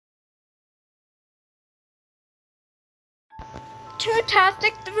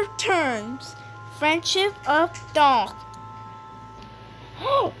Toontastic returns. Friendship of Dawn.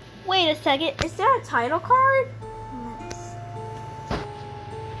 Oh, wait a second. Is there a title card?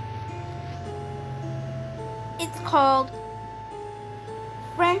 It's called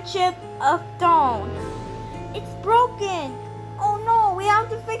Friendship of Dawn. It's broken. Oh no, we have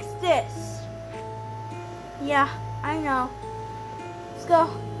to fix this. Yeah, I know. Let's go.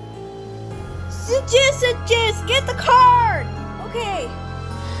 ZHESTUCE, get the card. Okay.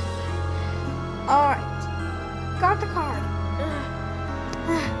 Alright. Got the card.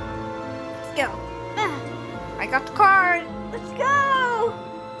 Let's go. I got the card. Let's go.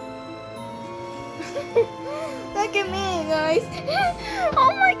 Look at me, guys.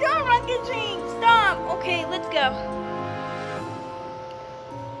 Oh my god, Rocket Dream. Stop. Okay, let's go.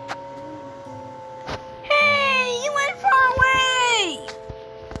 Hey, you went far away.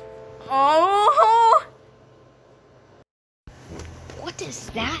 Oh. What is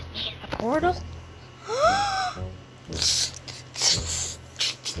that? A portal?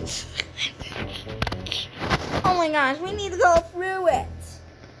 Oh my gosh, we need to go through it.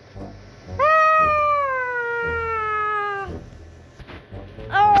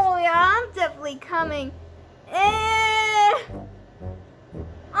 Oh yeah, I'm definitely coming.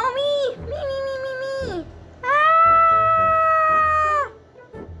 Oh me.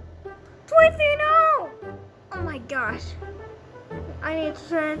 Twisty, no! Oh my gosh. I need to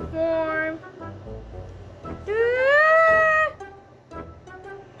transform.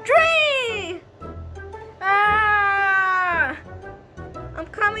 Tree! I'm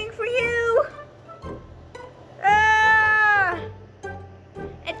coming for you.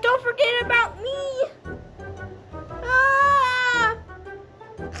 And don't forget about me.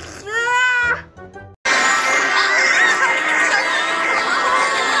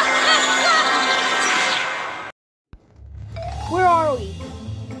 Where are we?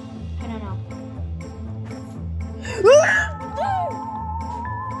 I don't know.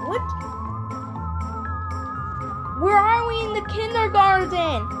 What? Where are we in the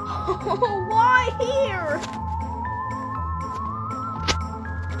kindergarten? Why here?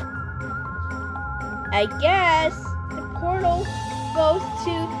 I guess the portal goes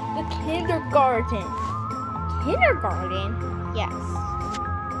to the kindergarten. Kindergarten? Yes.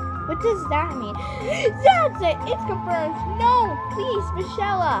 What does that mean? That's it! It's confirmed! No! Please,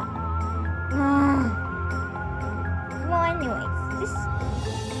 Michelle! Well, anyways, this...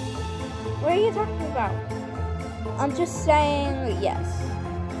 What are you talking about? I'm just saying yes.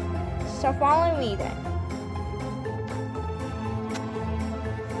 So follow me then.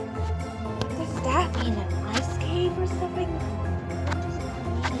 Does that mean an ice cave or something? What does it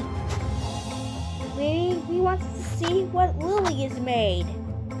mean? Maybe we want to see what Lily is made.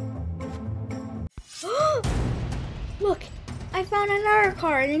 Look, I found another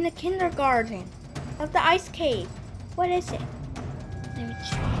card in the kindergarten of the ice cave. What is it? Let me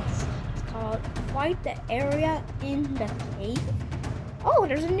check. It's called Fight the Area in the Cave. Oh,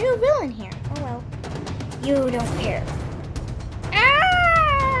 there's a new villain here. Oh well. You don't care.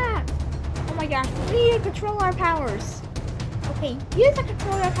 Ah! Oh my gosh, we need to control our powers. Okay, use to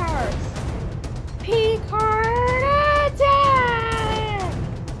control our powers. P-card attack!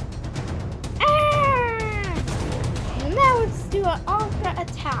 Now let's do an ultra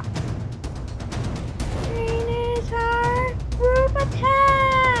attack. Minotaur group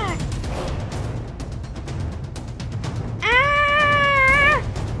attack.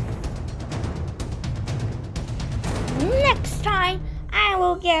 Next time I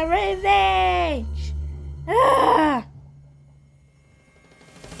will get revenge.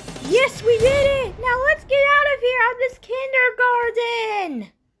 Yes, we did it. Now let's get out of here, out of this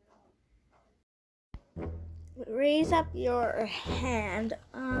kindergarten. Raise up your hand.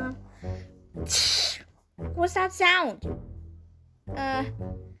 What's that sound?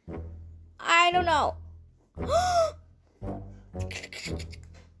 I don't know.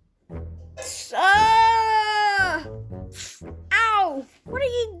 Ow! What are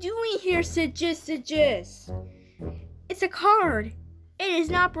you doing here, ZHESTUCE? It's a card. It is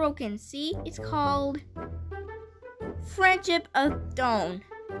not broken. See? It's called Friendship of Dawn.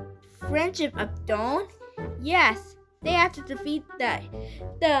 Friendship of Dawn? Yes, they have to defeat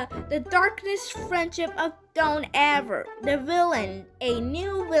the darkest friendship of Dawn ever. The villain, a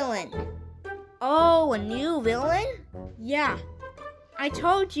new villain. Oh, a new villain? Yeah, I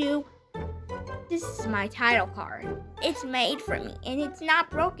told you. This is my title card. It's made for me, and it's not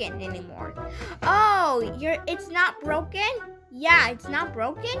broken anymore. Oh, it's not broken? Yeah, it's not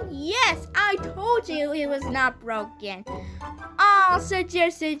broken? Yes, I told you it was not broken. Oh,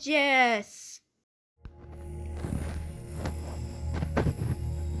 ZHESTUCE.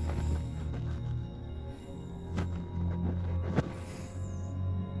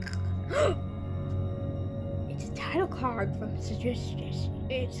 card from ZHESTUCE.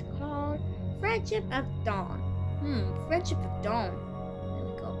 It's called Friendship of Dawn. Friendship of Dawn. Let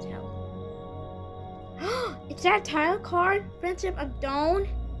me go tell. Is that a title card? Friendship of Dawn?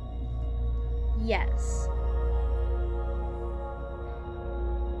 Yes.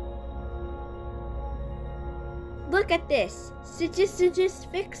 Look at this. ZHESTUCE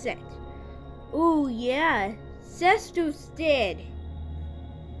fix it. Ooh, yeah. ZHESTUCE did.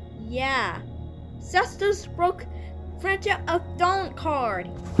 Yeah. ZHESTUCE broke Friendship of Dawn card.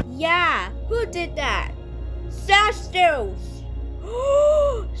 Yeah. Who did that? ZHESTUCE.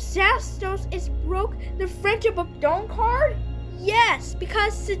 ZHESTUCE is broke the Friendship of Dawn card? Yes,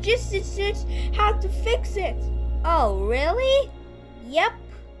 because ZHESTUCE had to fix it. Oh, really? Yep.